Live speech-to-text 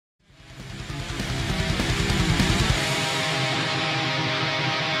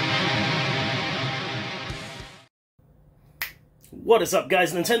What is up,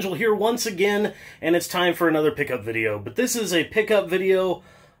 guys? Nintenjoel here once again, and it's time for another pickup video. But this is a pickup video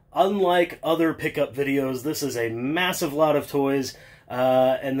unlike other pickup videos. This is a massive lot of toys,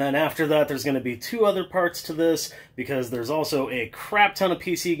 and then after that there's going to be two other parts to this, because there's also a crap ton of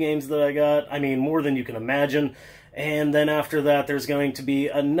PC games that I got. I mean, more than you can imagine. And then after that there's going to be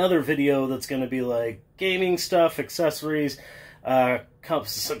another video that's going to be like gaming stuff, accessories,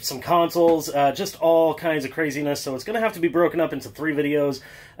 some consoles, just all kinds of craziness. So it's going to have to be broken up into 3 videos,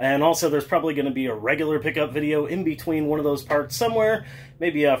 and also there's probably going to be a regular pickup video in between one of those parts somewhere,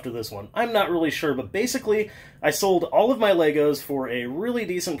 maybe after this one. I'm not really sure, but basically I sold all of my Legos for a really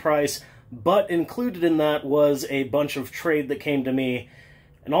decent price, but included in that was a bunch of trade that came to me,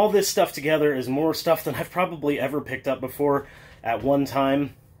 and all this stuff together is more stuff than I've probably ever picked up before at one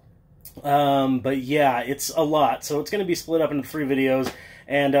time. But yeah, it's a lot, so it's going to be split up into 3 videos,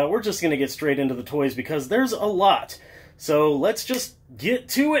 and we're just going to get straight into the toys because there's a lot. So let's just get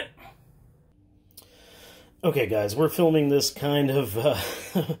to it! Okay guys, we're filming this kind of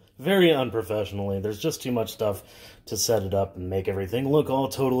very unprofessionally. There's just too much stuff to set it up and make everything look all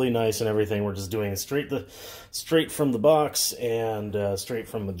totally nice and everything. We're just doing it straight from the box and straight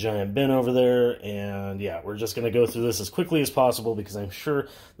from the giant bin over there. And yeah, we're just going to go through this as quickly as possible because I'm sure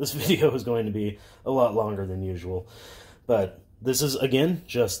this video is going to be a lot longer than usual. But this is, again,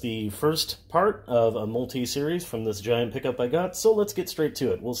 just the first part of a multi-series from this giant pickup I got, so let's get straight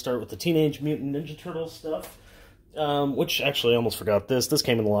to it. We'll start with the Teenage Mutant Ninja Turtles stuff, which, actually, I almost forgot this. This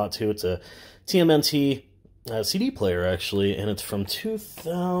came in a lot, too. It's a TMNT CD player, actually, and it's from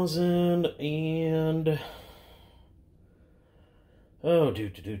 2000 and... Oh,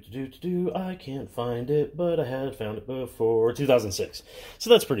 I can't find it, but I had found it before. 2006. So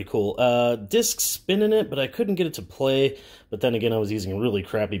that's pretty cool. Disc spin in it, but I couldn't get it to play. But then again, I was using really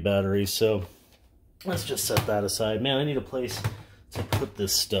crappy batteries, so let's just set that aside. Man, I need a place to put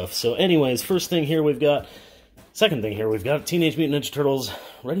this stuff. So anyways, second thing here we've got Teenage Mutant Ninja Turtles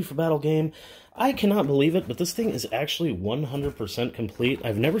Ready for Battle game. I cannot believe it, but this thing is actually 100% complete.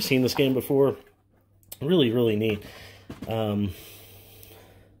 I've never seen this game before. Really, really neat.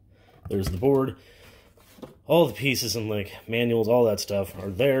 There's the board. All the pieces and, like, manuals, all that stuff are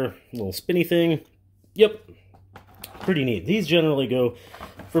there. Little spinny thing. Yep. Pretty neat. These generally go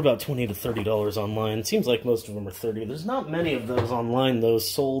for about $20 to $30 online. It seems like most of them are $30. There's not many of those online, though,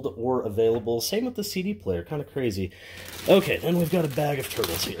 sold or available. Same with the CD player. Kind of crazy. Okay, then we've got a bag of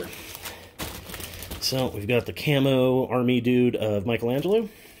turtles here. So, we've got the camo army dude of Michelangelo.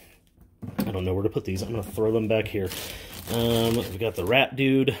 I don't know where to put these. I'm going to throw them back here. We got the rat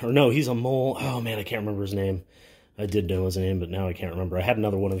dude, or no, he's a mole. Oh man, I can't remember his name. I did know his name, but now I can't remember. I had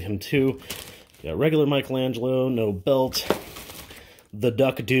another one of him too. Got regular Michelangelo, no belt. The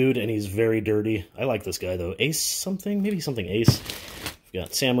duck dude, and he's very dirty. I like this guy though. Ace something? Maybe something Ace. We've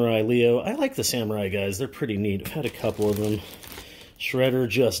got Samurai Leo. I like the Samurai guys. They're pretty neat. I've had a couple of them. Shredder,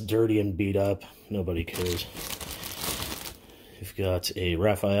 just dirty and beat up. Nobody cares. We've got a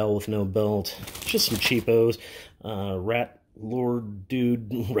Raphael with no belt. Just some cheapos. Rat Lord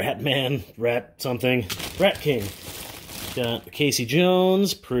Dude, Rat Man, Rat something, Rat King. Got Casey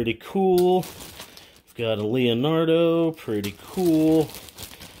Jones, pretty cool. We've got a Leonardo, pretty cool.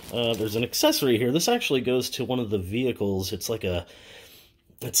 There's an accessory here. This actually goes to one of the vehicles. It's like a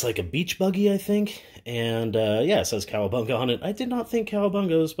beach buggy, I think. And yeah, it says Cowabunga on it. I did not think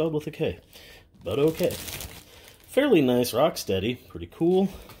Cowabunga was spelled with a K, but okay. Fairly nice Rocksteady, pretty cool.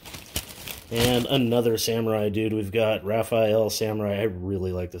 And another Samurai dude. We've got Raphael Samurai. I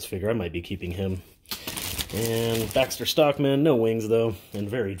really like this figure. I might be keeping him. And Baxter Stockman. No wings, though. And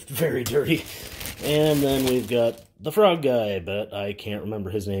very, very dirty. And then we've got the frog guy, but I can't remember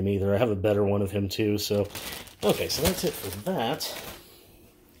his name either. I have a better one of him, too. So, okay, so that's it for that.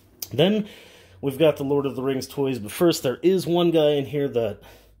 Then we've got the Lord of the Rings toys. But first, there is one guy in here that...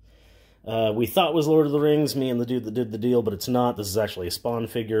 we thought was Lord of the Rings, me and the dude that did the deal, but it's not. This is actually a Spawn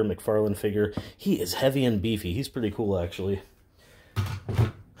figure, McFarlane figure. He is heavy and beefy. He's pretty cool, actually.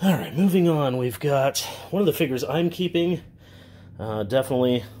 Alright, moving on. We've got one of the figures I'm keeping.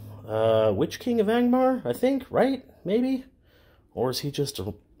 Definitely Witch King of Angmar, I think, right? Maybe? Or is he just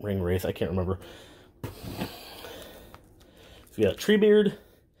a ring wraith? I can't remember. We've got Treebeard.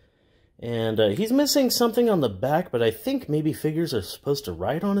 And he's missing something on the back, but I think maybe figures are supposed to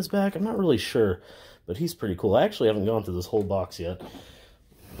ride on his back. I'm not really sure, but he's pretty cool. I actually haven't gone through this whole box yet.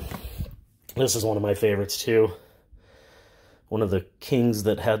 This is one of my favorites, too. One of the kings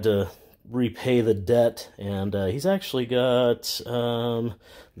that had to repay the debt, and he's actually got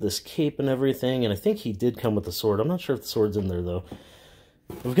this cape and everything, and I think he did come with the sword. I'm not sure if the sword's in there, though.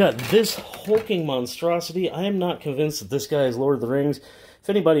 We've got this hulking monstrosity. I am not convinced that this guy is Lord of the Rings. If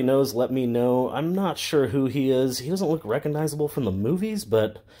anybody knows, let me know. I'm not sure who he is. He doesn't look recognizable from the movies,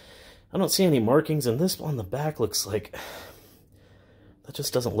 but I don't see any markings, and this on the back looks like... That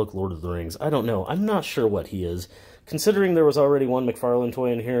just doesn't look Lord of the Rings. I don't know. I'm not sure what he is. Considering there was already one McFarlane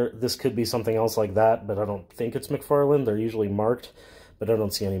toy in here, this could be something else like that, but I don't think it's McFarlane. They're usually marked, but I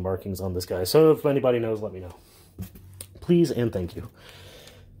don't see any markings on this guy. So if anybody knows, let me know. Please and thank you.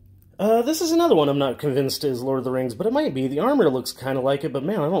 This is another one I'm not convinced is Lord of the Rings, but it might be. The armor looks kind of like it, but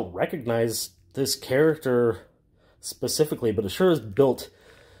man, I don't recognize this character specifically, but it sure is built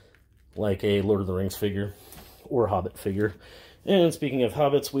like a Lord of the Rings figure or Hobbit figure. And speaking of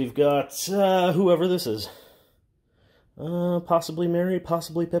hobbits, we've got whoever this is. Possibly Merry,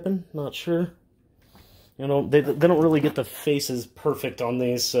 possibly Pippin, not sure. You know, they don't really get the faces perfect on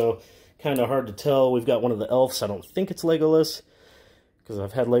these, so kind of hard to tell. We've got one of the elves. I don't think it's Legolas, because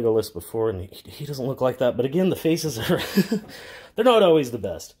I've had Legolas before, and he doesn't look like that. But again, the faces are... they're not always the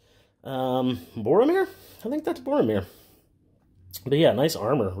best. Boromir? I think that's Boromir. But yeah, nice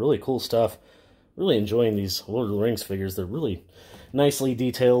armor. Really cool stuff. Really enjoying these Lord of the Rings figures. They're really nicely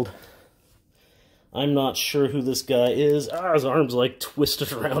detailed. I'm not sure who this guy is. His arm's like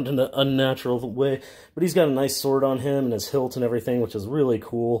twisted around in an unnatural way. But he's got a nice sword on him and his hilt and everything, which is really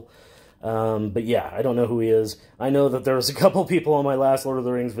cool. But yeah, I don't know who he is. I know that there was a couple people on my last Lord of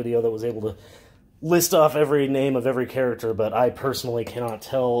the Rings video that was able to list off every name of every character, but I personally cannot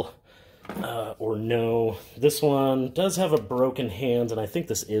tell or know. This one does have a broken hand, and I think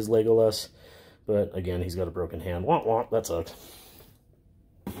this is Legolas. But again, he's got a broken hand. Womp womp, that sucked.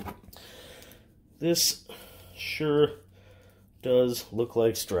 This sure does look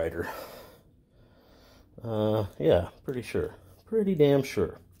like Strider. Yeah, pretty sure. Pretty damn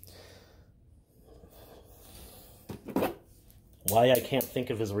sure. Why I can't think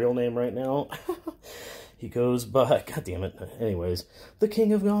of his real name right now. He goes by, god damn it. Anyways, the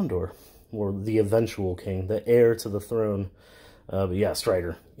King of Gondor. Or the eventual king, the heir to the throne. But yeah,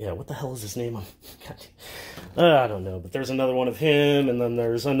 Strider. Yeah, what the hell is his name? I don't know, but there's another one of him, and then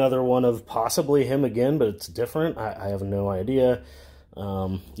there's another one of possibly him again, but it's different. I have no idea.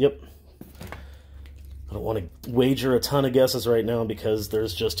 Yep. I don't want to wager a ton of guesses right now because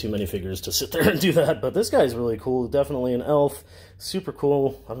there's just too many figures to sit there and do that, but this guy's really cool. Definitely an elf. Super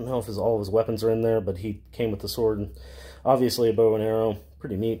cool. I don't know if all of his weapons are in there, but he came with the sword and obviously a bow and arrow.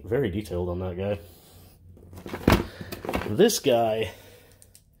 Pretty neat. Very detailed on that guy. This guy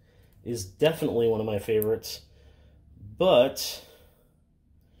is definitely one of my favorites, but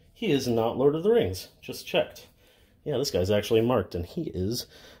he is not Lord of the Rings. Just checked. Yeah, this guy's actually marked, and he is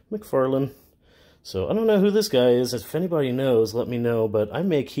McFarlane. So I don't know who this guy is. If anybody knows, let me know, but I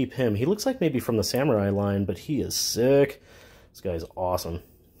may keep him. He looks like maybe from the Samurai line, but he is sick. This guy's awesome.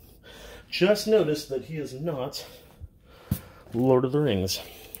 Just noticed that he is not Lord of the Rings.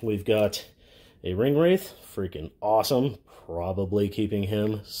 We've got a ring wraith. Freaking awesome. Probably keeping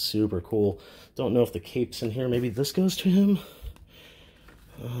him. Super cool. Don't know if the cape's in here. Maybe this goes to him.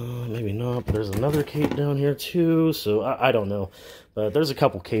 Maybe not, but there's another cape down here too. So I don't know. But there's a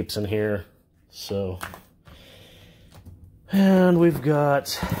couple capes in here. So. And we've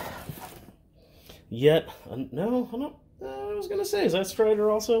got yet. No, I'm not. I was going to say, is that Strider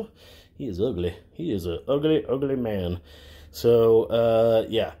also? He is ugly. He is an ugly, ugly man. So,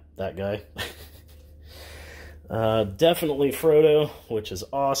 yeah, that guy. Definitely Frodo, which is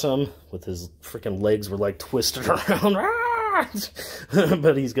awesome, with his freaking legs were like twisted around.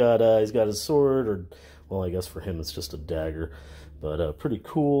 But he's got his sword, or, well, I guess for him it's just a dagger, but pretty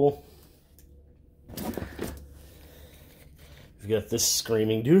cool. We've got this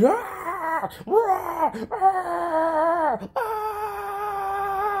screaming dude. Okay,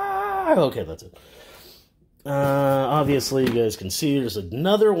 that's it. Obviously, you guys can see there's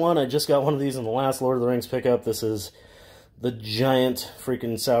another one. I just got one of these in the last Lord of the Rings pickup. This is the giant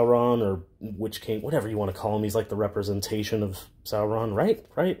freaking Sauron, or Witch King, whatever you want to call him. He's like the representation of Sauron, right?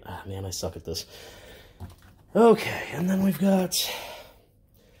 Right? Ah, man, I suck at this. Okay, and then we've got...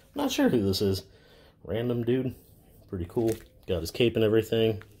 I'm not sure who this is. Random dude. Pretty cool. Got his cape and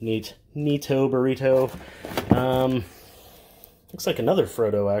everything. Neat. Neato burrito. Looks like another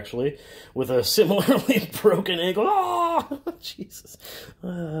Frodo, actually, with a similarly broken ankle. Oh, Jesus.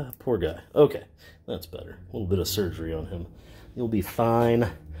 Poor guy. Okay, that's better. A little bit of surgery on him. You'll be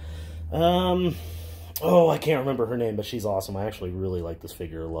fine. Oh, I can't remember her name, but she's awesome. I actually really like this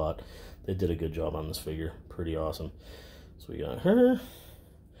figure a lot. They did a good job on this figure. Pretty awesome. So we got her.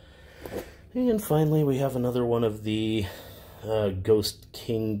 And finally, we have another one of the Ghost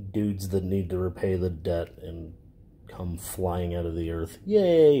King dudes that need to repay the debt and come flying out of the earth.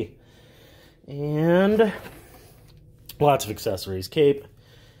 Yay! And lots of accessories. Cape,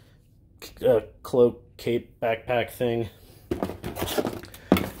 cloak, cape, backpack thing.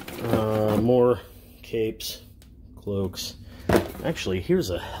 More capes, cloaks. Actually, here's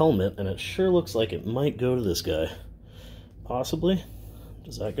a helmet, and it sure looks like it might go to this guy. Possibly.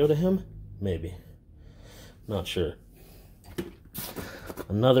 Does that go to him? Maybe. Not sure.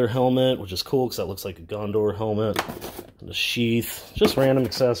 Another helmet, which is cool because that looks like a Gondor helmet. And a sheath. Just random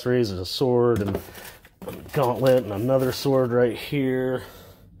accessories. There's a sword and a gauntlet and another sword right here.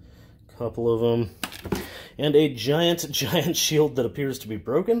 A couple of them. And a giant shield that appears to be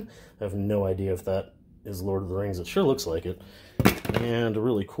broken. I have no idea if that is Lord of the Rings. It sure looks like it. And a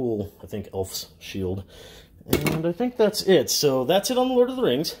really cool, I think, elf's shield. And I think that's it. So that's it on Lord of the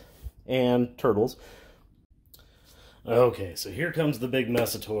Rings and Turtles. Okay, so here comes the big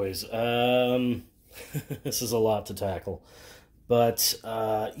mess of toys. This is a lot to tackle. But,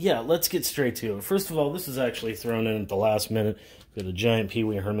 yeah, let's get straight to it. First of all, this is actually thrown in at the last minute. We've got a giant Pee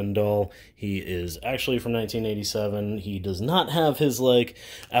Wee Herman doll. He is actually from 1987. He does not have his, like,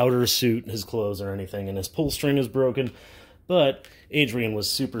 outer suit, his clothes or anything, and his pull string is broken. But Adrian was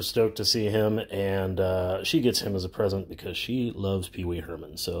super stoked to see him, and she gets him as a present because she loves Pee Wee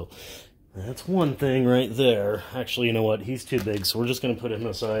Herman. So that's one thing right there. Actually, you know what? He's too big, so we're just going to put him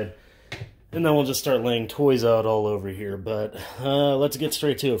aside. And then we'll just start laying toys out all over here. But let's get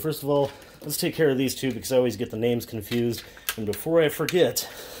straight to it. First of all, let's take care of these two because I always get the names confused. And before I forget,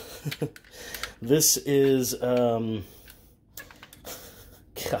 this is... God.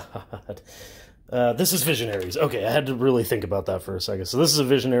 This is Visionaries. Okay, I had to really think about that for a second. So this is a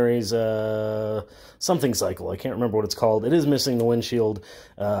Visionaries something cycle. I can't remember what it's called. It is missing the windshield.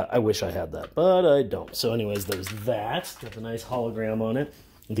 I wish I had that, but I don't. So anyways, there's that. Got the nice hologram on it.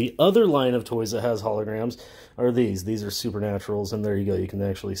 The other line of toys that has holograms are these. These are Supernaturals, and there you go. You can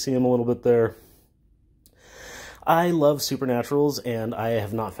actually see them a little bit there. I love Supernaturals, and I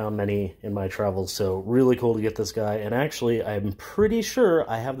have not found many in my travels, so really cool to get this guy. And actually, I'm pretty sure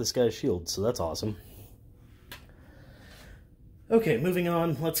I have this guy's shield, so that's awesome. Okay, moving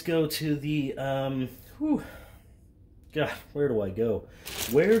on. Let's go to the, God, where do I go?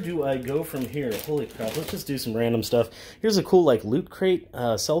 Where do I go from here? Holy crap, let's just do some random stuff. Here's a cool, like, Loot Crate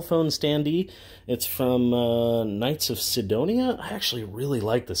cell phone standee. It's from Knights of Sidonia. I actually really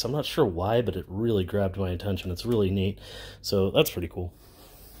like this. I'm not sure why, but it really grabbed my attention. It's really neat. So that's pretty cool.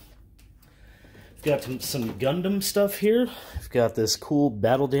 We've got some Gundam stuff here. I've got this cool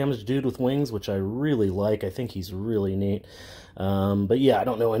battle-damaged dude with wings, which I really like. I think he's really neat. But yeah, I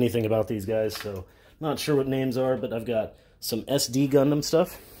don't know anything about these guys, so... Not sure what names are, but I've got some SD Gundam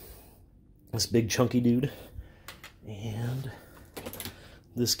stuff. This big chunky dude. And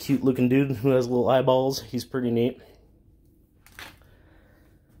this cute looking dude who has little eyeballs. He's pretty neat.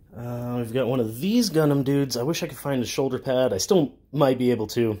 We've got one of these Gundam dudes. I wish I could find a shoulder pad. I still might be able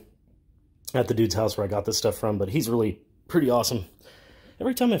to at the dude's house where I got this stuff from, but he's really pretty awesome.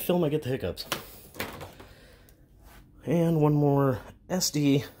 Every time I film, I get the hiccups. And one more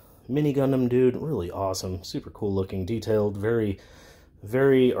SD Mini Gundam dude, really awesome, super cool looking, detailed, very,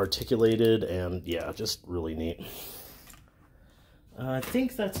 very articulated, and yeah, just really neat. I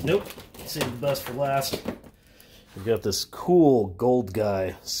think that's, nope, save the best for last. We've got this cool gold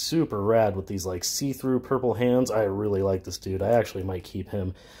guy, super rad with these like see-through purple hands. I really like this dude. I actually might keep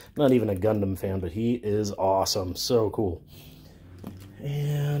him. I'm not even a Gundam fan, but he is awesome, so cool.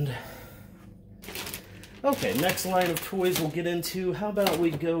 And... okay, next line of toys we'll get into. How about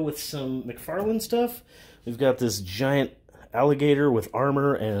we go with some McFarlane stuff? We've got this giant alligator with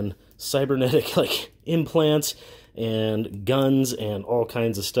armor and cybernetic like implants and guns and all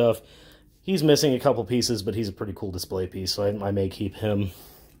kinds of stuff. He's missing a couple pieces, but he's a pretty cool display piece, so I may keep him.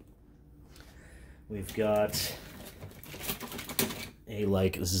 We've got a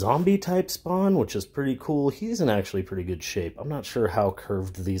like zombie type spawn, which is pretty cool. He's in actually pretty good shape. I'm not sure how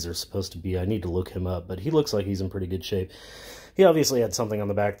curved these are supposed to be. I need to look him up, but he looks like he's in pretty good shape. He obviously had something on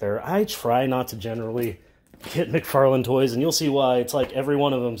the back there. I try not to generally get McFarlane toys, and you'll see why. It's like every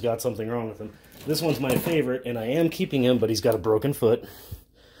one of them's got something wrong with him. This one's my favorite, and I am keeping him, but he's got a broken foot.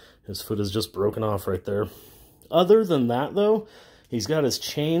 His foot is just broken off right there. Other than that, though, he's got his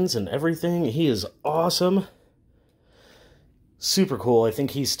chains and everything. He is awesome. Super cool. I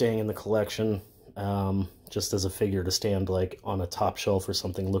think he's staying in the collection just as a figure to stand like on a top shelf or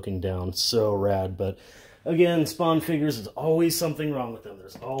something looking down. So rad. But again, Spawn figures, there's always something wrong with them.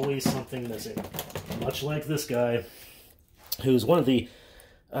 There's always something missing. Much like this guy, who's one of the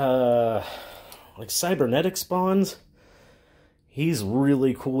like cybernetic Spawns. He's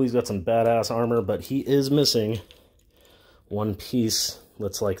really cool. He's got some badass armor, but he is missing one piece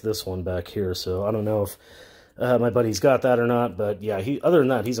that's like this one back here. So I don't know if my buddy's got that or not, but yeah, other than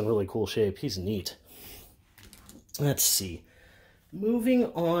that, he's in really cool shape. He's neat. Let's see. Moving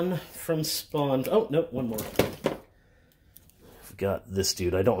on from Spawn. Oh, nope, one more. I've got this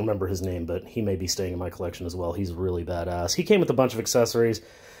dude. I don't remember his name, but he may be staying in my collection as well. He's really badass. He came with a bunch of accessories,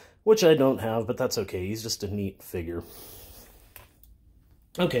 which I don't have, but that's okay. He's just a neat figure.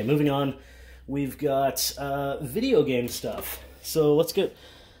 Okay, moving on. We've got video game stuff. So let's get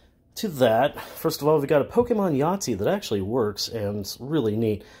to that. First of all, we've got a Pokemon Yahtzee that actually works and it's really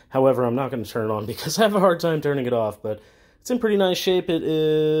neat. However, I'm not going to turn it on because I have a hard time turning it off, but it's in pretty nice shape. It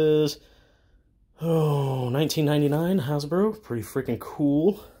is, $19.99 Hasbro. Pretty freaking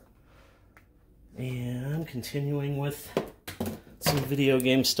cool. And continuing with some video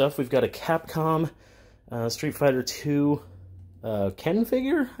game stuff, we've got a Capcom Street Fighter 2 Ken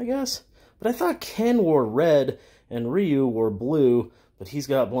figure, I guess. But I thought Ken wore red and Ryu wore blue, but he's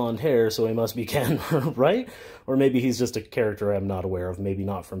got blonde hair, so he must be Ken, right? Or maybe he's just a character I'm not aware of. Maybe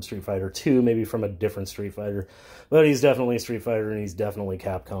not from Street Fighter 2, maybe from a different Street Fighter. But he's definitely Street Fighter, and he's definitely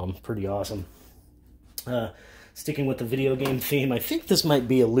Capcom. Pretty awesome. Sticking with the video game theme, I think this might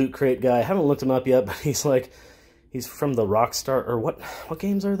be a Loot Crate guy. I haven't looked him up yet, but he's from the Rockstar, or what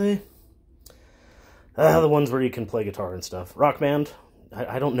games are they? The ones where you can play guitar and stuff. Rock Band.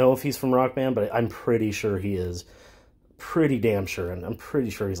 I don't know if he's from Rock Band, but I'm pretty sure he is. Pretty damn sure, and I'm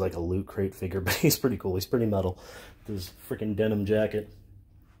pretty sure he's like a Loot Crate figure, but he's pretty cool. He's pretty metal with his freaking denim jacket.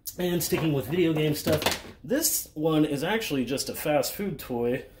 And sticking with video game stuff, this one is actually just a fast food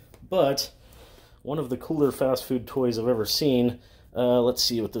toy, but one of the cooler fast food toys I've ever seen. Let's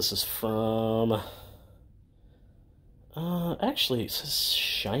see what this is from. Actually, it says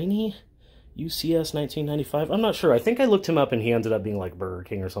Shiny UCS 1995. I'm not sure. I think I looked him up and he ended up being like Burger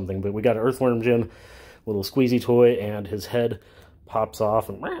King or something, but we got an Earthworm Jim little squeezy toy, and his head pops off,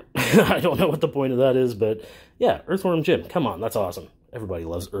 and I don't know what the point of that is, but yeah, Earthworm Jim. Come on, that's awesome. Everybody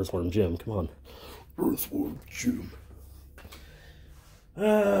loves Earthworm Jim. Come on. Earthworm Jim. Two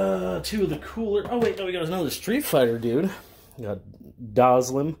of the cooler... Oh, wait, no, we got another Street Fighter dude. We got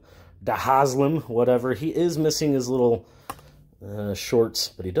Dahaslim, whatever. He is missing his little shorts,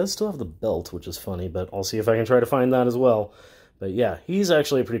 but he does still have the belt, which is funny, but I'll see if I can try to find that as well. But yeah, he's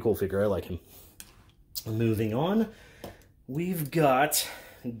actually a pretty cool figure. I like him. Moving on, we've got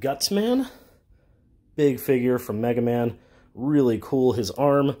Gutsman, big figure from Mega Man, really cool. His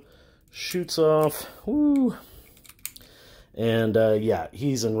arm shoots off, woo, and yeah,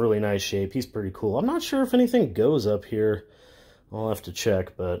 he's in really nice shape. He's pretty cool. I'm not sure if anything goes up here. I'll have to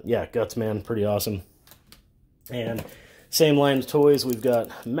check, but yeah, Gutsman, pretty awesome. And same line of toys, we've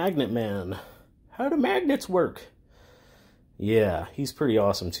got Magnet Man. How do magnets work? Yeah, he's pretty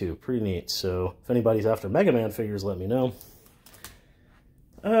awesome too. Pretty neat. So if anybody's after Mega Man figures, let me know.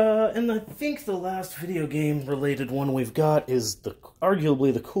 And I think the last video game related one we've got is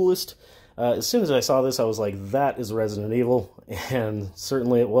arguably the coolest. As soon as I saw this, I was like, that is Resident Evil. And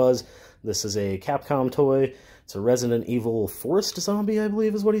certainly it was. This is a Capcom toy. It's a Resident Evil Forest Zombie, I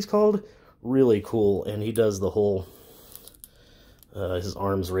believe is what he's called. Really cool. And he does the whole, his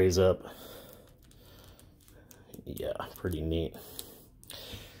arms raise up. Yeah, pretty neat.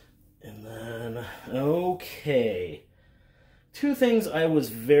 And then, okay. Two things I was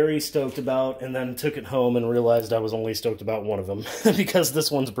very stoked about, and then took it home and realized I was only stoked about one of them, because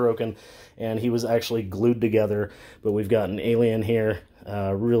this one's broken, and he was actually glued together. But we've got an alien here,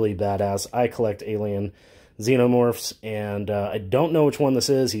 really badass. I collect alien xenomorphs, and I don't know which one this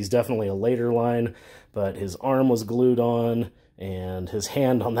is. He's definitely a later line, but his arm was glued on, and his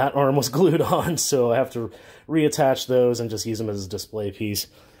hand on that arm was glued on, so I have to reattach those and just use them as a display piece.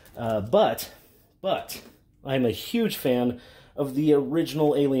 But I'm a huge fan of the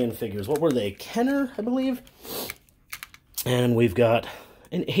original Alien figures. What were they? Kenner, I believe? And we've got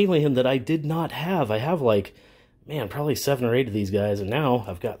an Alien that I did not have. I have, like, man, probably 7 or 8 of these guys, and now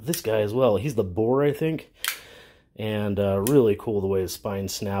I've got this guy as well. He's the boar, I think. And really cool the way his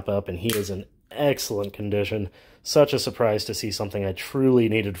spines snap up, and he is in excellent condition. Such a surprise to see something I truly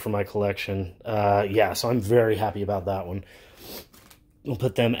needed for my collection. Yeah, so I'm very happy about that one. We'll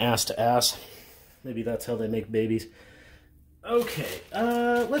put them ass to ass. Maybe that's how they make babies. Okay,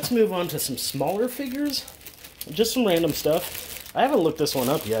 let's move on to some smaller figures. Just some random stuff. I haven't looked this one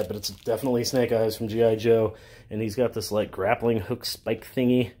up yet, but it's definitely Snake Eyes from G.I. Joe. And he's got this, like, grappling hook spike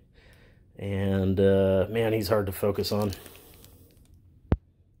thingy. And, man, he's hard to focus on.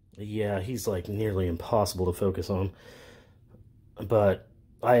 Yeah, he's, like, nearly impossible to focus on. But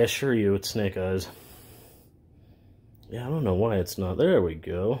I assure you it's Snake Eyes. Yeah, I don't know why it's not. There we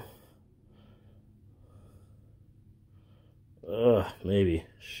go. Maybe.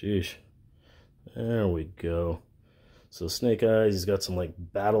 Sheesh. There we go. So Snake Eyes, he's got some, like,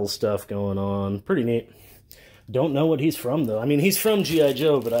 battle stuff going on. Pretty neat. Don't know what he's from, though. I mean, he's from G.I.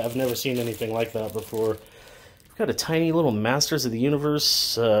 Joe, but I've never seen anything like that before. We've got a tiny little Masters of the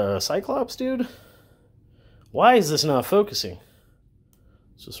Universe Cyclops, dude. Why is this not focusing?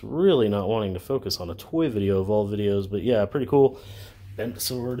 It's just really not wanting to focus on a toy video of all videos, but yeah, pretty cool. Bent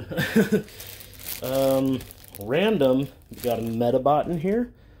sword. Random, we've got a Metabot in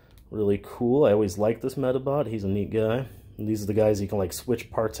here. Really cool. I always like this Metabot. He's a neat guy. And these are the guys you can like switch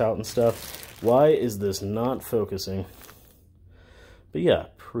parts out and stuff. Why is this not focusing? But yeah,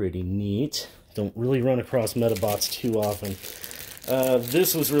 pretty neat. Don't really run across Metabots too often.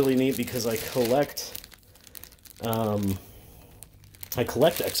 This was really neat because I collect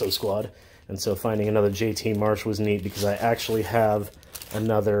Exo Squad, and so finding another JT Marsh was neat because I actually have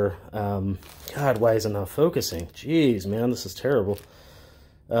another, God, why is it not focusing? Jeez, man, this is terrible.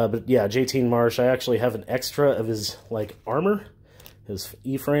 But yeah, JT Marsh, I actually have an extra of his, like, armor, his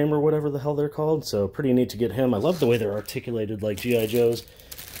E-frame or whatever the hell they're called, so pretty neat to get him. I love the way they're articulated like G.I. Joe's.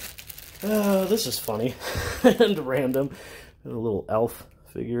 This is funny and random. A little elf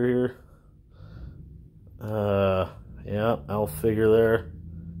figure here. Yeah, elf figure there.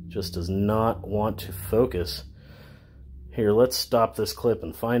 Just does not want to focus. Here, let's stop this clip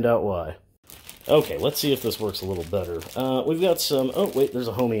and find out why. Okay, let's see if this works a little better. We've got some... Oh, wait, there's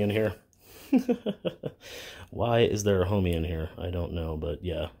a homie in here. Why is there a homie in here? I don't know, but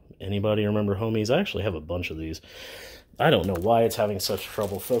yeah. Anybody remember homies? I actually have a bunch of these. I don't know why it's having such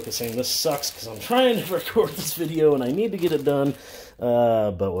trouble focusing. This sucks because I'm trying to record this video and I need to get it done.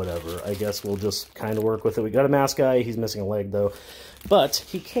 But whatever. I guess we'll just kind of work with it. We got a M.A.S.K guy. He's missing a leg, though. But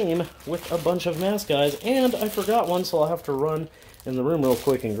he came with a bunch of M.A.S.K guys, and I forgot one, so I'll have to run in the room real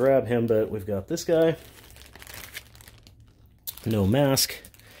quick and grab him. But we've got this guy. No M.A.S.K.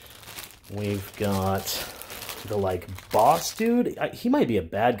 We've got the, like, boss dude. He might be a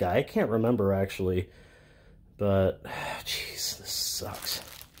bad guy. I can't remember, actually. But, jeez, this sucks.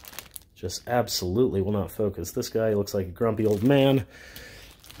 Just absolutely will not focus. This guy looks like a grumpy old man.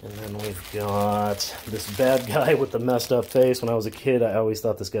 And then we've got this bad guy with the messed up face. When I was a kid, I always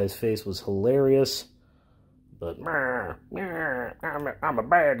thought this guy's face was hilarious. But, I'm a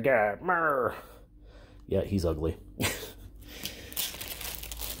bad guy. Yeah, he's ugly.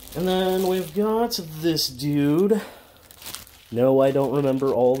 And then we've got this dude. No, I don't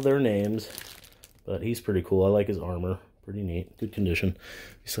remember all of their names. But he's pretty cool. I like his armor. Pretty neat. Good condition.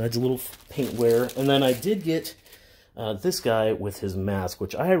 Besides a little paint wear. And then I did get this guy with his mask,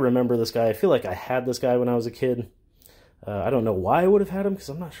 which I remember this guy. I feel like I had this guy when I was a kid. I don't know why I would have had him, because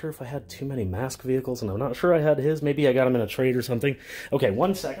I'm not sure if I had too many M.A.S.K vehicles, and I'm not sure I had his. Maybe I got him in a trade or something. Okay,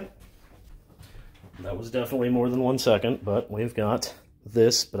 1 second. That was definitely more than 1 second, but we've got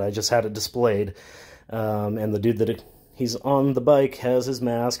this, but I just had it displayed. And the dude that he's on the bike has his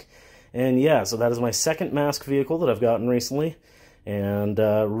mask. And yeah, so that is my second M.A.S.K vehicle that I've gotten recently, and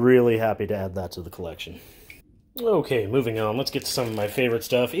really happy to add that to the collection. Okay, moving on. Let's get to some of my favorite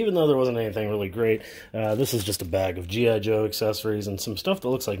stuff. Even though there wasn't anything really great, this is just a bag of G.I. Joe accessories and some stuff that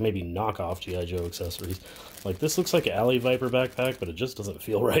looks like maybe knockoff G.I. Joe accessories. Like, this looks like an Alley Viper backpack, but it just doesn't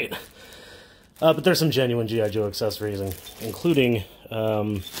feel right. But there's some genuine G.I. Joe accessories, including...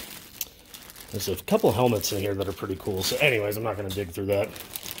 there's a couple helmets in here that are pretty cool. So anyways, I'm not going to dig through that.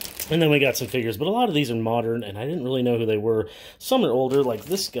 And then we got some figures, but a lot of these are modern, and I didn't really know who they were. Some are older, like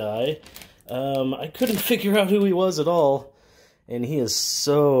this guy. I couldn't figure out who he was at all, and he is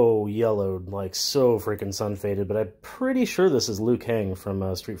so yellowed, like so freaking sun-faded, but I'm pretty sure this is Liu Kang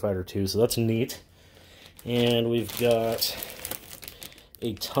from Street Fighter 2, so that's neat. And we've got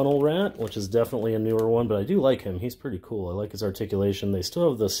a Tunnel Rat, which is definitely a newer one, but I do like him. He's pretty cool. I like his articulation. They still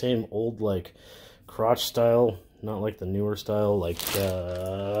have the same old, like, crotch style. Not like the newer style, like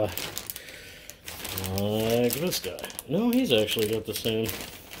this guy. No, he's actually got the same,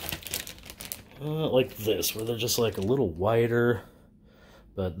 like this, where they're just like a little wider.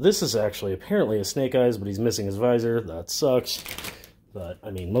 But this is actually apparently a Snake Eyes, but he's missing his visor. That sucks. But,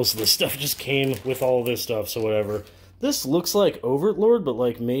 I mean, most of this stuff just came with all this stuff, so whatever. This looks like Overlord, but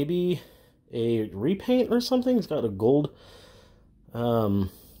like maybe a repaint or something. It's got a gold,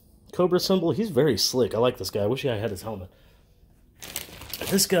 Cobra symbol. He's very slick. I like this guy. I wish I had his helmet.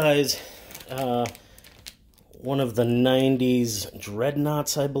 This guy's one of the 90s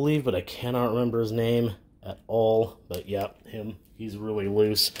Dreadnoughts, I believe, but I cannot remember his name at all. But yeah, him. He's really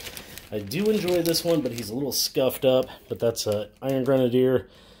loose. I do enjoy this one, but he's a little scuffed up. But that's a Iron Grenadier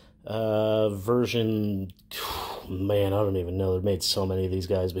version. Man, I don't even know. They've made so many of these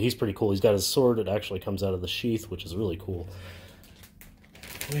guys, but he's pretty cool. He's got his sword. It actually comes out of the sheath, which is really cool.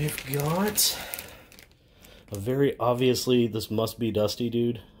 we've got a very obviously, this must be Dusty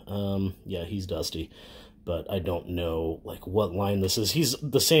dude. Yeah, he's Dusty, but I don't know like what line this is. He's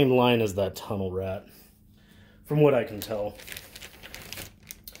the same line as that tunnel rat, from what I can tell.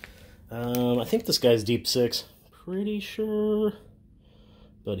 I think this guy's Deep 6, pretty sure,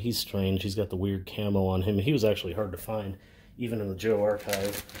 but he's strange. He's got the weird camo on him. He was actually hard to find, even in the Joe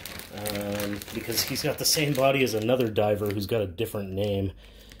archive, because he's got the same body as another diver who's got a different name.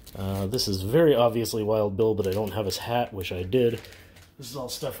 This is very obviously Wild Bill, but I don't have his hat. Wish I did. This is all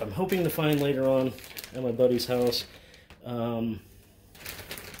stuff I'm hoping to find later on at my buddy's house. Got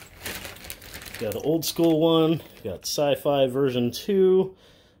an old school one. Got Sci-Fi version 2.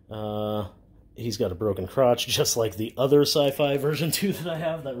 He's got a broken crotch, just like the other Sci-Fi version 2 that I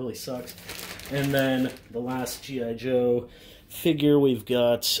have. That really sucks. And then the last G.I. Joe figure we've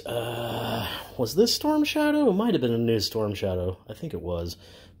got, was this Storm Shadow? It might have been a new Storm Shadow. I think it was.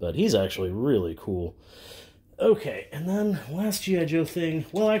 But he's actually really cool. Okay, and then last G.I. Joe thing.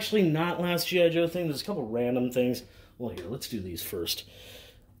 Well, actually, not last G.I. Joe thing. There's a couple random things. Well, here, let's do these first.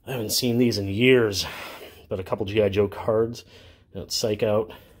 I haven't seen these in years. But a couple G.I. Joe cards. Psych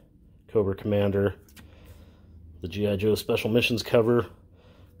Out, Cobra Commander, the G.I. Joe Special Missions cover,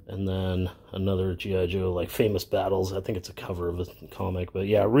 and then another G.I. Joe, like, Famous Battles. I think it's a cover of a comic. But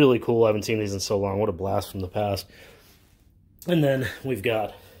yeah, really cool. I haven't seen these in so long. What a blast from the past. And then we've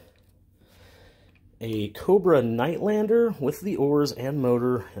got a Cobra Nightlander with the oars and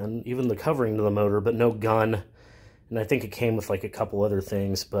motor, and even the covering to the motor, but no gun. And I think it came with, like, a couple other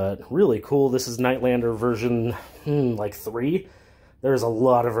things, but really cool. This is Nightlander version, like, 3. There's a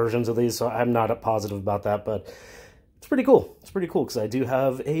lot of versions of these, so I'm not positive about that, but it's pretty cool. It's pretty cool, because I do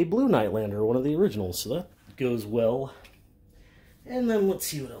have a blue Nightlander, one of the originals, so that goes well. And then let's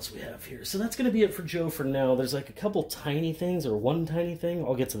see what else we have here. So that's going to be it for Joe for now. There's like a couple tiny things, or one tiny thing.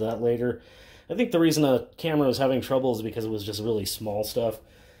 I'll get to that later. I think the reason the camera was having trouble is because it was just really small stuff.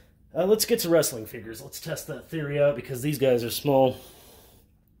 Let's get to wrestling figures. Let's test that theory out, because these guys are small.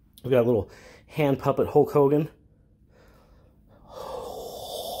 We've got a little hand puppet Hulk Hogan.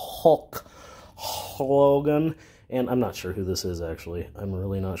 Hulk Hogan. And I'm not sure who this is, actually. I'm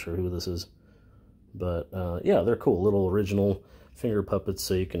really not sure who this is. But, yeah, they're cool. Little original finger puppets,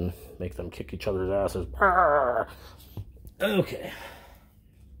 so you can make them kick each other's asses. Okay.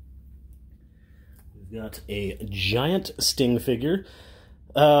 We've got a giant Sting figure.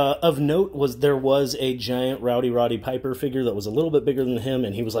 Of note, there was a giant Roddy Piper figure that was a little bit bigger than him,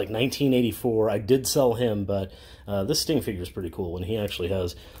 and he was like 1984. I did sell him, but this Sting figure is pretty cool, and he actually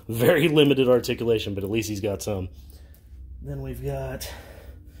has very limited articulation, but at least he's got some. Then we've got,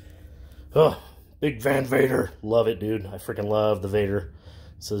 Big Van Vader. Love it, dude. I freaking love the Vader.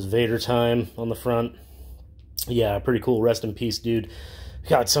 It says Vader time on the front. Yeah, pretty cool. Rest in peace, dude.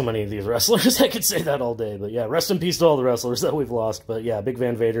 God, so many of these wrestlers. I could say that all day. But yeah, rest in peace to all the wrestlers that we've lost. But yeah, Big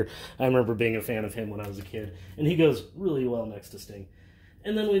Van Vader. I remember being a fan of him when I was a kid. And he goes really well next to Sting.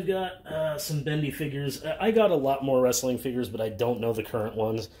 And then we've got some bendy figures. I got a lot more wrestling figures, but I don't know the current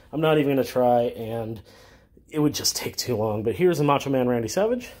ones. I'm not even going to try, and it would just take too long. But here's a Macho Man Randy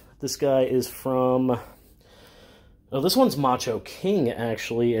Savage. This guy is from... Oh, this one's Macho King,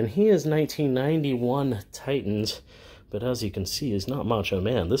 actually, and he is 1991 Titans. But as you can see, he's not Macho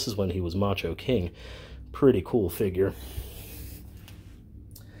Man. This is when he was Macho King. Pretty cool figure.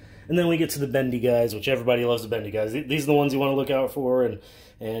 And then we get to the bendy guys, which everybody loves the bendy guys. These are the ones you want to look out for, and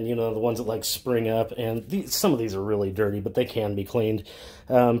you know, the ones that like spring up. And some of these are really dirty, but they can be cleaned.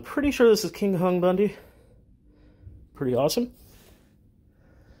 Pretty sure this is King Hung Bundy. Pretty awesome.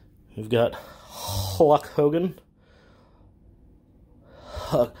 We've got Hulk Hogan.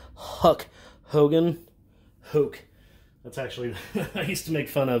 Huck Hogan. Hoke. That's actually, I used to make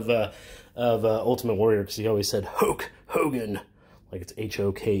fun of Ultimate Warrior, because he always said Hulk Hogan, like it's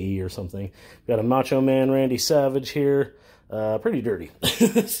H-O-K-E or something. We've got a Macho Man Randy Savage here, pretty dirty.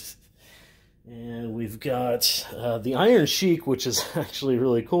 And we've got the Iron Sheik, which is actually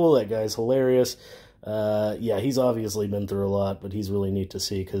really cool. That guy's hilarious. Yeah, he's obviously been through a lot, but he's really neat to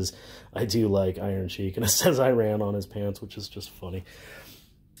see, because I do like Iron Sheik, and it says Iran on his pants, which is just funny.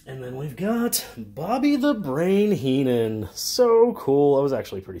 And then we've got Bobby the Brain Heenan. So cool. I was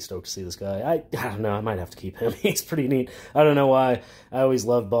actually pretty stoked to see this guy. I don't know, I might have to keep him. He's pretty neat. I don't know why. I always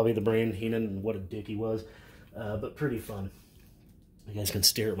loved Bobby the Brain Heenan, and what a dick he was. But pretty fun. You guys can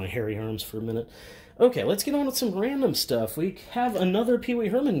stare at my hairy arms for a minute. Okay, let's get on with some random stuff. We have another Pee Wee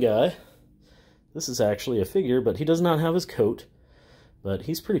Herman guy. This is actually a figure, but he does not have his coat. But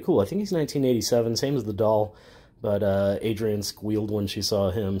he's pretty cool. I think he's 1987, same as the doll. But Adrian squealed when she saw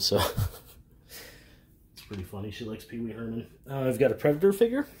him, so it's pretty funny. She likes Pee Wee Herman. I've got a Predator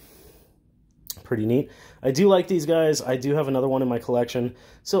figure. Pretty neat. I do like these guys. I do have another one in my collection,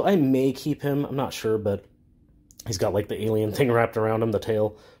 so I may keep him. I'm not sure, but he's got like the alien thing wrapped around him, the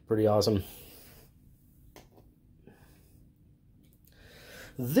tail. Pretty awesome.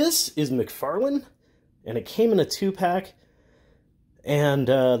 This is McFarlane, and it came in a 2-pack, and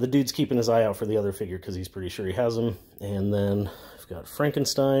the dude's keeping his eye out for the other figure because he's pretty sure he has them. And then I've got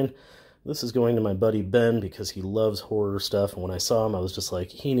Frankenstein. This is going to my buddy Ben because he loves horror stuff, and when I saw him, I was just like,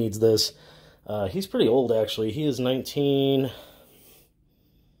 he needs this. He's pretty old, actually. He is 91.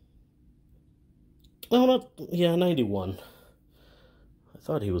 I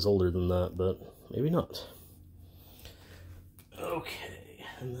thought he was older than that, but maybe not. Okay,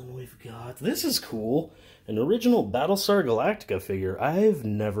 and then we've got, this is cool, an original Battlestar Galactica figure. I've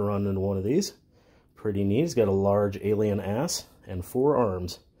never run into one of these. Pretty neat. He's got a large alien ass and 4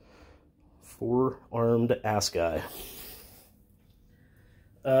 arms. 4-armed ass guy.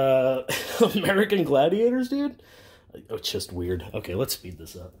 American Gladiators, dude? Oh, it's just weird. Okay, let's speed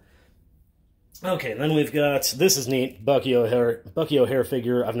this up. Okay, then we've got, this is neat, Bucky O'Hare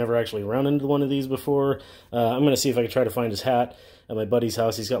figure. I've never actually run into one of these before. I'm going to see if I can try to find his hat at my buddy's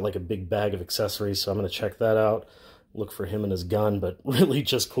house. He's got like a big bag of accessories, so I'm going to check that out. Look for him and his gun, but really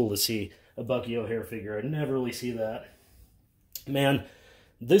just cool to see a Bucky O'Hare figure. I never really see that. Man,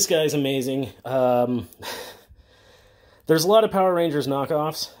 this guy's amazing. There's a lot of Power Rangers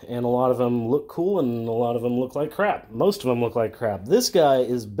knockoffs, and a lot of them look cool, and a lot of them look like crap. Most of them look like crap. This guy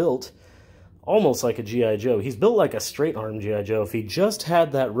is built almost like a G.I. Joe. He's built like a straight-arm G.I. Joe. If he just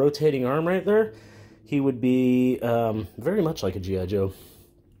had that rotating arm right there, he would be very much like a G.I. Joe.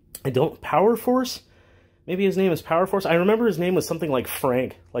 Power Force? Maybe his name is Power Force? I remember his name was something like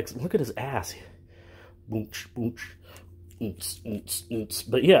Frank. Like, look at his ass. Boonch, boonch.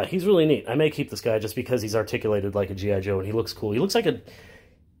 But yeah, he's really neat. I may keep this guy just because he's articulated like a G.I. Joe, and he looks cool. He looks like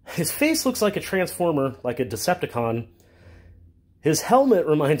his face looks like a Transformer, like a Decepticon. His helmet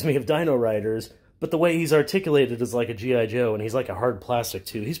reminds me of Dino Riders, but the way he's articulated is like a G.I. Joe, and he's like a hard plastic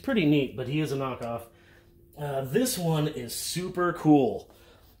too. He's pretty neat, but he is a knockoff. This one is super cool.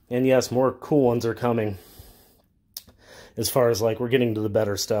 And yes, more cool ones are coming. As far as like, we're getting to the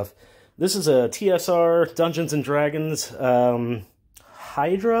better stuff. This is a TSR Dungeons & Dragons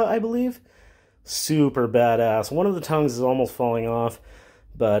Hydra, I believe. Super badass. One of the tongues is almost falling off.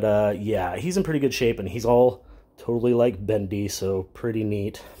 But yeah, he's in pretty good shape, and he's all totally like bendy, so pretty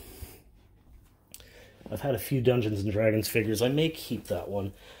neat. I've had a few Dungeons & Dragons figures. I may keep that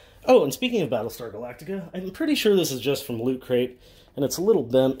one. Oh, and speaking of Battlestar Galactica, I'm pretty sure this is just from Loot Crate, and it's a little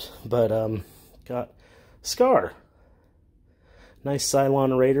bent, but got Scar. Nice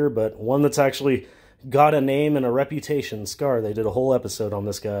Cylon Raider, but one that's actually got a name and a reputation. Scar, they did a whole episode on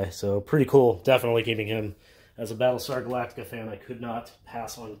this guy, so pretty cool. Definitely keeping him. As a Battlestar Galactica fan, I could not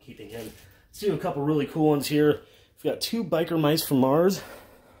pass on keeping him. Let's do a couple really cool ones here. We've got 2 biker mice from Mars.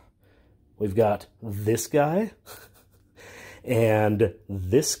 We've got this guy and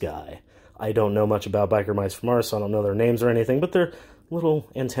this guy. I don't know much about biker mice from Mars, so I don't know their names or anything, but they're little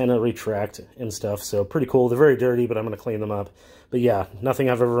antenna retract and stuff, so pretty cool. They're very dirty, but I'm going to clean them up. But yeah, nothing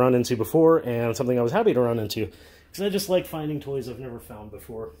I've ever run into before, and something I was happy to run into, because I just like finding toys I've never found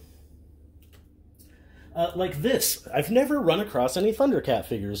before. Like this. I've never run across any Thundercat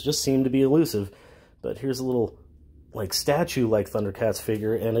figures, just seem to be elusive. But here's a little, like, statue-like Thundercats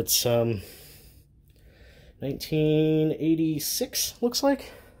figure, and it's, 1986, looks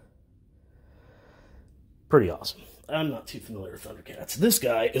like? Pretty awesome. I'm not too familiar with Thundercats. This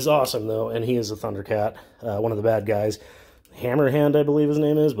guy is awesome, though, and he is a Thundercat, one of the bad guys. Hammerhand, I believe his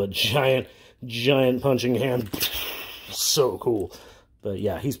name is, but giant punching hand. So cool. But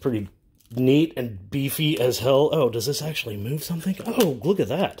yeah, he's pretty neat and beefy as hell. Oh, does this actually move something? Oh, look at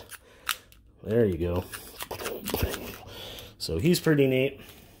that. There you go. So he's pretty neat.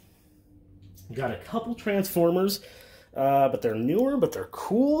 Got a couple Transformers, but they're newer, but they're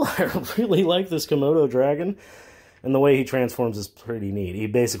cool. I really like this Komodo dragon. And the way he transforms is pretty neat. He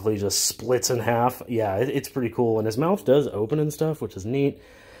basically just splits in half. Yeah, it's pretty cool. And his mouth does open and stuff, which is neat.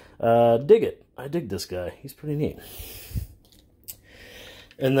 Dig it. I dig this guy. He's pretty neat.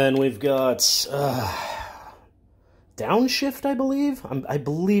 And then we've got Downshift, I believe. I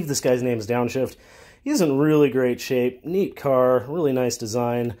believe this guy's name is Downshift. He's in really great shape. Neat car. Really nice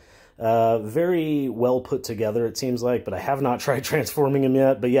design. Very well put together, it seems like. But I have not tried transforming him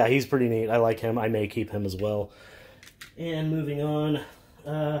yet. But yeah, he's pretty neat. I like him. I may keep him as well. And moving on,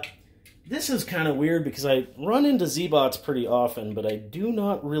 this is kind of weird because I run into Z-Bots pretty often, but I do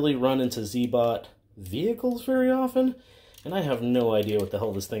not really run into Z-Bot vehicles very often, and I have no idea what the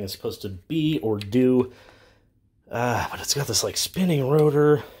hell this thing is supposed to be or do. But it's got this like spinning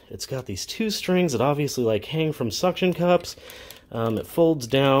rotor. It's got these 2 strings that obviously like hang from suction cups. It folds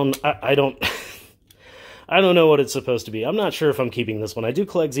down. I don't I don't know what it's supposed to be. I'm not sure if I'm keeping this one. I do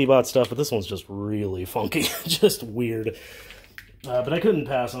collect Z-Bot stuff, but this one's just really funky. Just weird. But I couldn't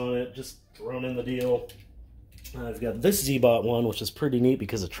pass on it. Just thrown in the deal. I've got this Z-Bot one, which is pretty neat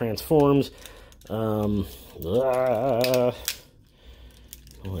because it transforms.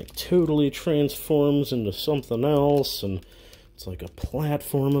 Like totally transforms into something else, and it's like a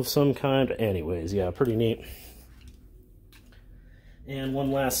platform of some kind. Anyways, yeah, pretty neat. And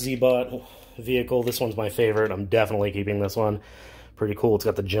one last Z-Bot vehicle. This one's my favorite. I'm definitely keeping this one. Pretty cool. It's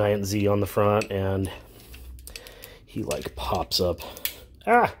got the giant Z on the front, and he like pops up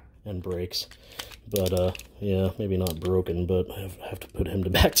and breaks. But yeah, maybe not broken, but I have to put him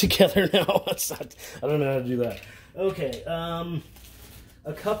back together now. I don't know how to do that. Okay,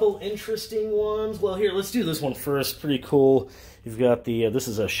 a couple interesting ones. Well, here, let's do this one first. Pretty cool. You've got the, this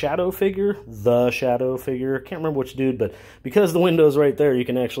is a shadow figure, the shadow figure. Can't remember which dude, but because the window's right there, you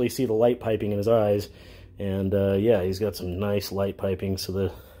can actually see the light piping in his eyes. And yeah, he's got some nice light piping, so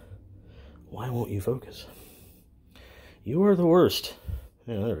the... Why won't you focus? You are the worst.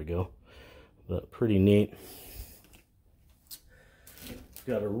 Yeah, there we go. But pretty neat.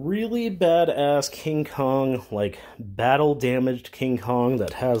 Got a really badass King Kong, like battle-damaged King Kong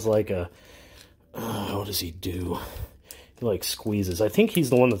that has like a... what does he do? He like squeezes. I think he's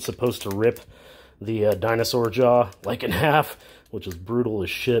the one that's supposed to rip the dinosaur jaw like in half, which is brutal as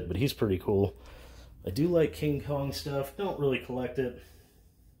shit, but he's pretty cool. I do like King Kong stuff. Don't really collect it.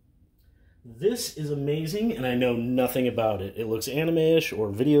 This is amazing, and I know nothing about it. It looks anime-ish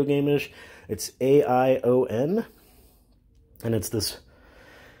or video game-ish. It's AION, and it's this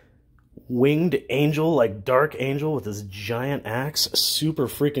winged angel, like dark angel with this giant axe. Super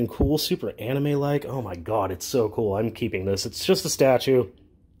freaking cool, super anime-like. Oh my god, it's so cool. I'm keeping this. It's just a statue.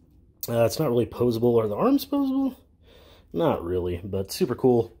 It's not really posable. Are the arms posable? Not really, but super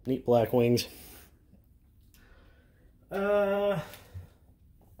cool. Neat black wings.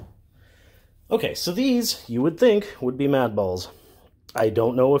 Okay, so these, you would think, would be Mad Balls. I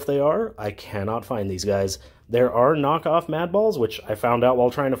don't know if they are. I cannot find these guys. There are knockoff Mad Balls, which I found out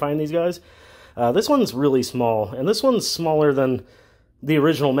while trying to find these guys. This one's really small, and this one's smaller than the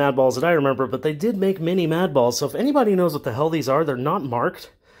original Mad Balls that I remember, but they did make mini Mad Balls, so if anybody knows what the hell these are, they're not marked.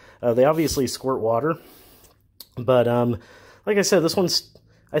 They obviously squirt water. But, like I said, this one's,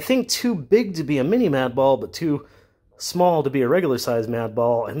 I think, too big to be a mini Mad Ball, but too small to be a regular-sized Mad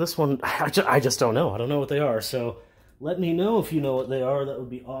Ball, and this one, I just don't know. I don't know what they are, so let me know if you know what they are. That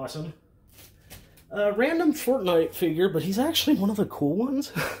would be awesome. Random Fortnite figure, but he's actually one of the cool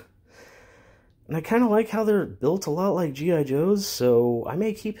ones. And I kind of like how they're built a lot like G.I. Joe's, so I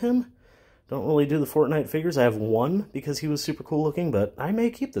may keep him. Don't really do the Fortnite figures. I have one because he was super cool looking, but I may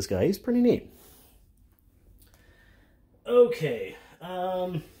keep this guy. He's pretty neat. Okay,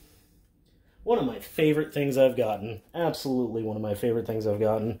 one of my favorite things I've gotten, absolutely one of my favorite things I've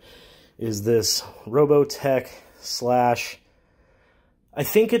gotten, is this Robotech slash, I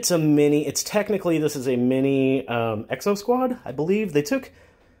think it's a mini, it's technically, this is a mini Exo Squad, I believe. They took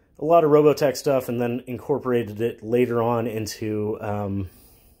a lot of Robotech stuff and then incorporated it later on into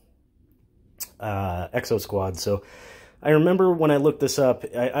Exo Squad. So I remember when I looked this up,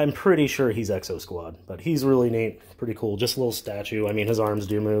 I'm pretty sure he's Exo Squad, but he's really neat, pretty cool, just a little statue. I mean, his arms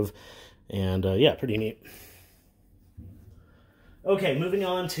do move. And, yeah, pretty neat. Okay, moving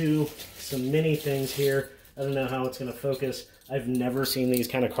on to some mini things here. I don't know how it's going to focus. I've never seen these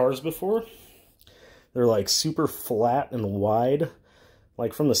kind of cars before. They're, like, super flat and wide.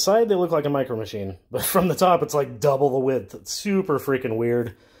 Like, from the side, they look like a Micro Machine. But from the top, it's, like, double the width. It's super freaking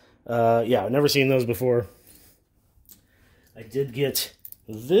weird. Yeah, I've never seen those before. I did get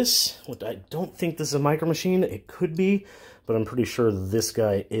this. I don't think this is a Micro Machine. It could be, but I'm pretty sure this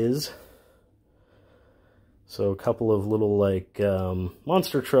guy is. So a couple of little, like,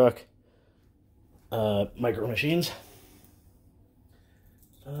 monster truck Micro Machines.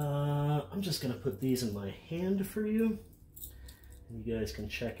 I'm just going to put these in my hand for you. And you guys can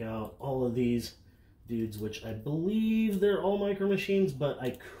check out all of these dudes, which I believe they're all Micro Machines, but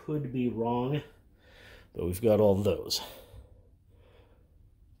I could be wrong. But we've got all those.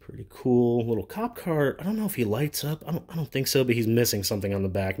 Pretty cool little cop car. I don't know if he lights up. I don't think so, but he's missing something on the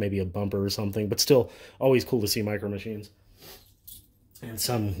back, maybe a bumper or something. But still, always cool to see Micro Machines. And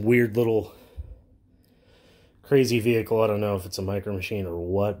some weird little crazy vehicle. I don't know if it's a Micro Machine or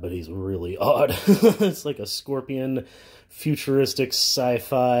what, but he's really odd. It's like a Scorpion, futuristic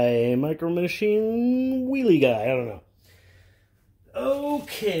sci-fi Micro Machine wheelie guy. I don't know.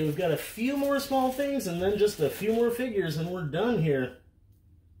 Okay, we've got a few more small things and then just a few more figures and we're done here.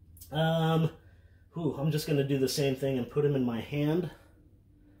 I'm just going to do the same thing and put them in my hand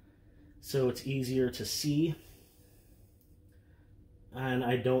so it's easier to see. And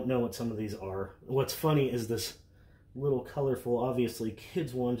I don't know what some of these are. What's funny is this little colorful, obviously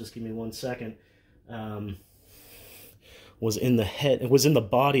kids one, just give me 1 second, was in the head, it was in the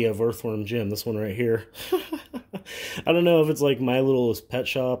body of Earthworm Jim, this one right here. I don't know if it's like My Little Pet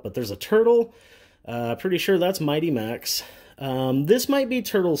Shop, but there's a turtle. Pretty sure that's Mighty Max. This might be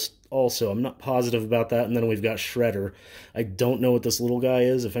Turtles also, I'm not positive about that. And then we've got Shredder. I don't know what this little guy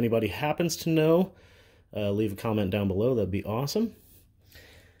is. If anybody happens to know, leave a comment down below, that'd be awesome.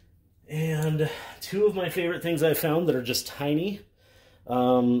 And two of my favorite things I found that are just tiny.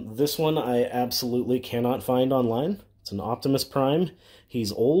 This one I absolutely cannot find online. It's an Optimus Prime.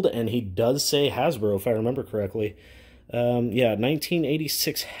 He's old, and he does say Hasbro, if I remember correctly. Yeah,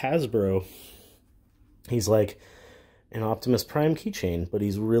 1986 Hasbro. He's like an Optimus Prime keychain, but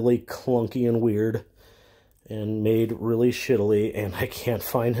he's really clunky and weird and made really shittily, and I can't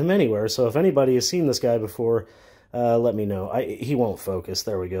find him anywhere. So if anybody has seen this guy before, let me know. He won't focus,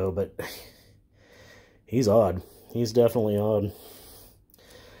 there we go, but he's odd. He's definitely odd.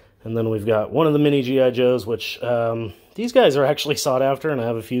 And then we've got one of the mini G.I. Joes, which these guys are actually sought after, and I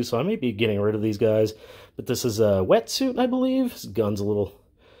have a few, so I may be getting rid of these guys. But this is a wetsuit, I believe. His gun's a little...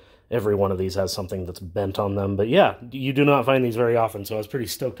 Every one of these has something that's bent on them. But yeah, you do not find these very often, so I was pretty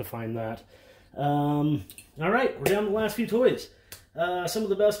stoked to find that. All right, we're down to the last few toys. Some of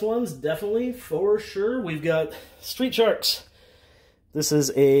the best ones, definitely, for sure. We've got Street Sharks. This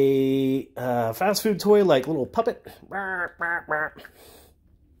is a fast food toy, like little puppet.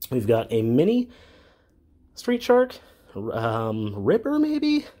 We've got a mini Street Shark. Ripper,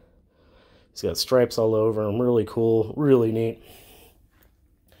 maybe? He's got stripes all over him. Really cool. Really neat.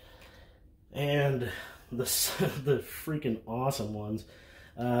 And the freaking awesome ones.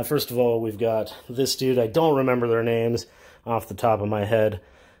 First of all, we've got this dude. I don't remember their names off the top of my head.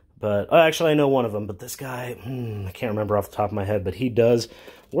 But actually, I know one of them. But this guy, I can't remember off the top of my head. But he does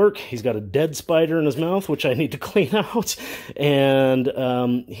work. He's got a dead spider in his mouth, which I need to clean out.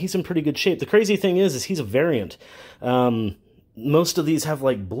 And he's in pretty good shape. The crazy thing is he's a variant. Most of these have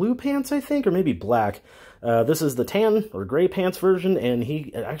like blue pants, I think, or maybe black. This is the tan or gray pants version, and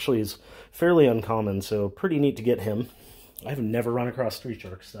he actually is fairly uncommon, so pretty neat to get him. I've never run across Street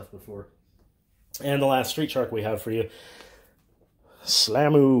Shark stuff before. And the last Street Shark we have for you,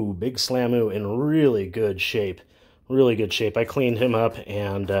 Slamoo, Big Slamoo, in really good shape. Really good shape. I cleaned him up,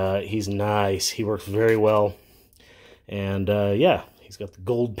 and he's nice. He works very well. And yeah, he's got the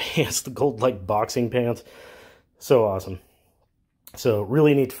gold pants, the gold, like, boxing pants. So awesome. So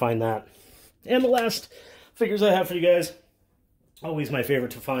really neat to find that. And the last figures I have for you guys, always my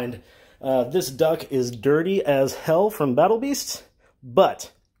favorite to find. This duck is dirty as hell from Battle Beasts,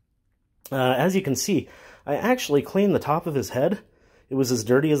 but as you can see, I actually cleaned the top of his head. It was as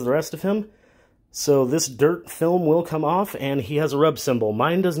dirty as the rest of him. So this dirt film will come off, and he has a rub symbol.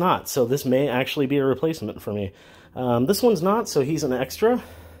 Mine does not, so this may actually be a replacement for me. This one's not, so he's an extra.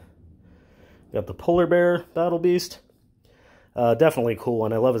 Got the Polar Bear Battle Beast. Definitely cool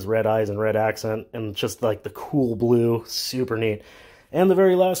one. I love his red eyes and red accent, and just like the cool blue. Super neat. And the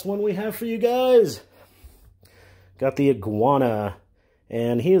very last one we have for you guys. Got the Iguana.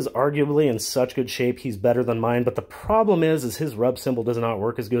 And he is arguably in such good shape, he's better than mine. But the problem is his rub symbol does not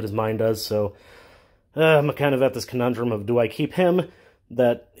work as good as mine does. So I'm kind of at this conundrum of, do I keep him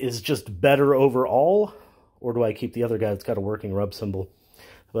that is just better overall? Or do I keep the other guy that's got a working rub symbol?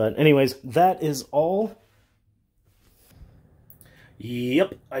 But anyways, that is all.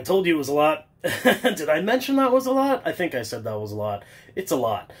 Yep, I told you it was a lot. Did I mention that was a lot? I think I said that was a lot. It's a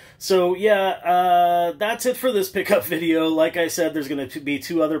lot. So yeah, that's it for this pickup video. Like I said, there's going to be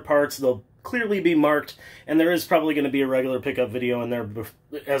 2 other parts. They'll clearly be marked, and there is probably going to be a regular pickup video in there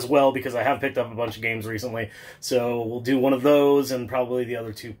as well, because I have picked up a bunch of games recently. So we'll do one of those and probably the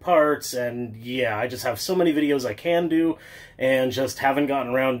other 2 parts. And yeah, I just have so many videos I can do and just haven't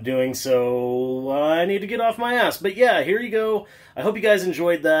gotten around to doing, so I need to get off my ass. But yeah, here you go. I hope you guys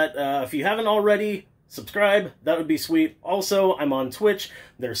enjoyed that. If you haven't already, subscribe. That would be sweet. Also, I'm on Twitch.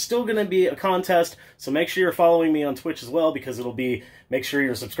 There's still going to be a contest, so make sure you're following me on Twitch as well, because it'll be, make sure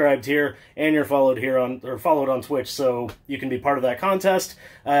you're subscribed here and you're followed here followed on Twitch, so you can be part of that contest.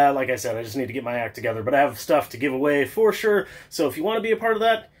 Like I said, I just need to get my act together, but I have stuff to give away for sure. So if you want to be a part of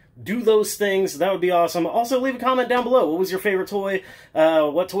that, do those things. That would be awesome. Also, leave a comment down below. What was your favorite toy?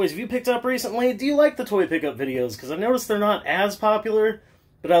 What toys have you picked up recently? Do you like the toy pickup videos? Because I've noticed they're not as popular,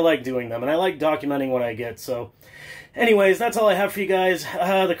 but I like doing them, and I like documenting what I get. So, Anyways, that's all I have for you guys.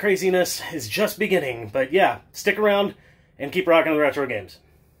 The craziness is just beginning. But yeah, stick around and keep rocking the retro games.